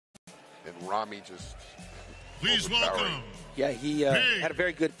And Ramy just please welcome. Yeah, he had a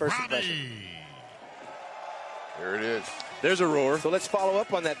very good first impression. There it is. There's a roar. So let's follow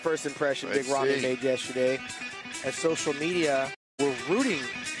up on that first impression Big Ramy made yesterday. As social media, we're rooting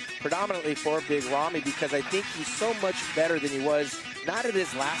predominantly for Big Ramy because I think he's so much better than he was, not at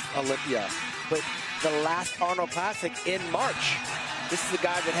his last Olympia, but the last Arnold Classic in March. This is a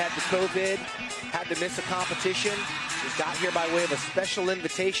guy that had the COVID, had to miss a competition. He got here by way of a special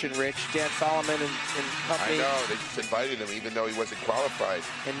invitation, Rich, Dan Solomon and company. I know, they just invited him even though he wasn't qualified.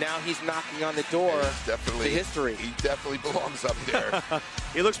 And now he's knocking on the door to history. He definitely belongs up there.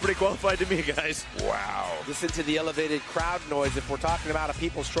 He looks pretty qualified to me, guys. Wow. Listen to the elevated crowd noise. If we're talking about a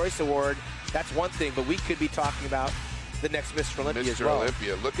People's Choice Award, that's one thing, but we could be talking about the next Mr. Olympia as well. Mr.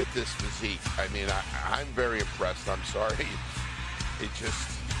 Olympia, look at this physique. I mean, I'm very impressed. I'm sorry. It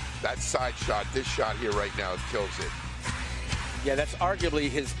just, that side shot, this shot here right now kills it. Yeah, that's arguably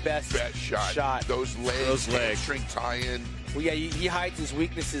his best shot. Those legs. Hamstring tie-in. Well, yeah, he hides his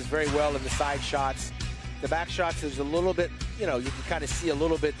weaknesses very well in the side shots. The back shots is a little bit, you can kind of see a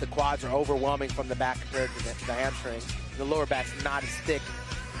little bit the quads are overwhelming from the back compared to the hamstring. The lower back's not as thick,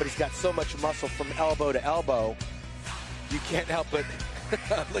 but he's got so much muscle from elbow to elbow. You can't help but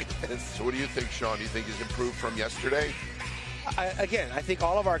look at this. So what do you think, Sean? Do you think he's improved from yesterday? Again, I think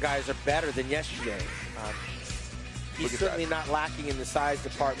all of our guys are better than yesterday. He's certainly not lacking in the size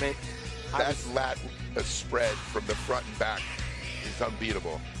department. That lat spread from the front and back is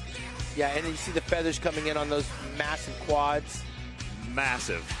unbeatable. Yeah, and you see the feathers coming in on those massive quads.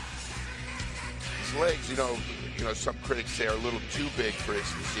 Massive. His legs, you know, some critics say are a little too big for his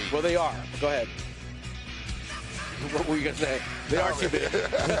physique. Well, they are. Go ahead. What were you going to say? They are too big. They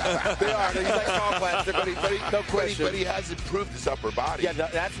are. He's like tall plaster, no question. But he has improved his upper body. Yeah,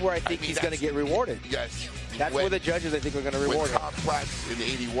 that's where I think he's going to get rewarded. Yes. That's where the judges, I think, are going to reward him. When Tom Platz in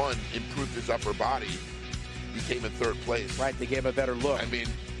 '81 improved his upper body, he came in third place. Right, they gave him a better look. I mean,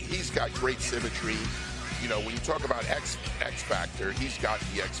 he's got great symmetry. You know, when you talk about X Factor, he's got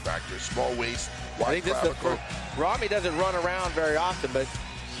the X Factor. Small waist, wide clavicle. Ramy doesn't run around very often, but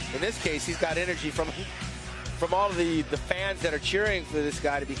in this case, he's got energy from all of the fans that are cheering for this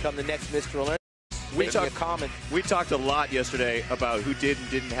guy to become the next Mr. Olympia. We talked a lot yesterday about who did and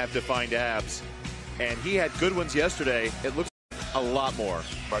didn't have defined abs, and he had good ones yesterday. It looks a lot more.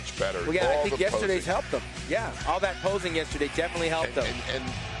 Much better. Well, yeah, I think yesterday's helped him. Yeah, all that posing yesterday definitely helped him. And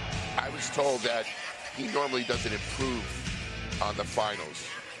I was told that he normally doesn't improve on the finals.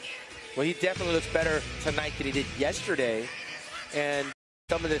 Well, he definitely looks better tonight than he did yesterday. And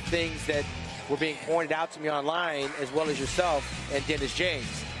some of the things that were being pointed out to me online, as well as yourself and Dennis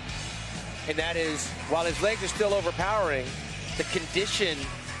James. And that is, while his legs are still overpowering, the condition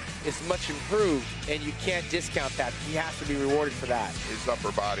is much improved, and you can't discount that. He has to be rewarded for that. His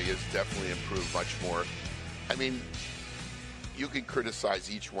upper body has definitely improved much more. I mean, you can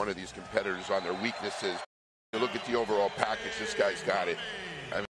criticize each one of these competitors on their weaknesses. You look at the overall package, this guy's got it.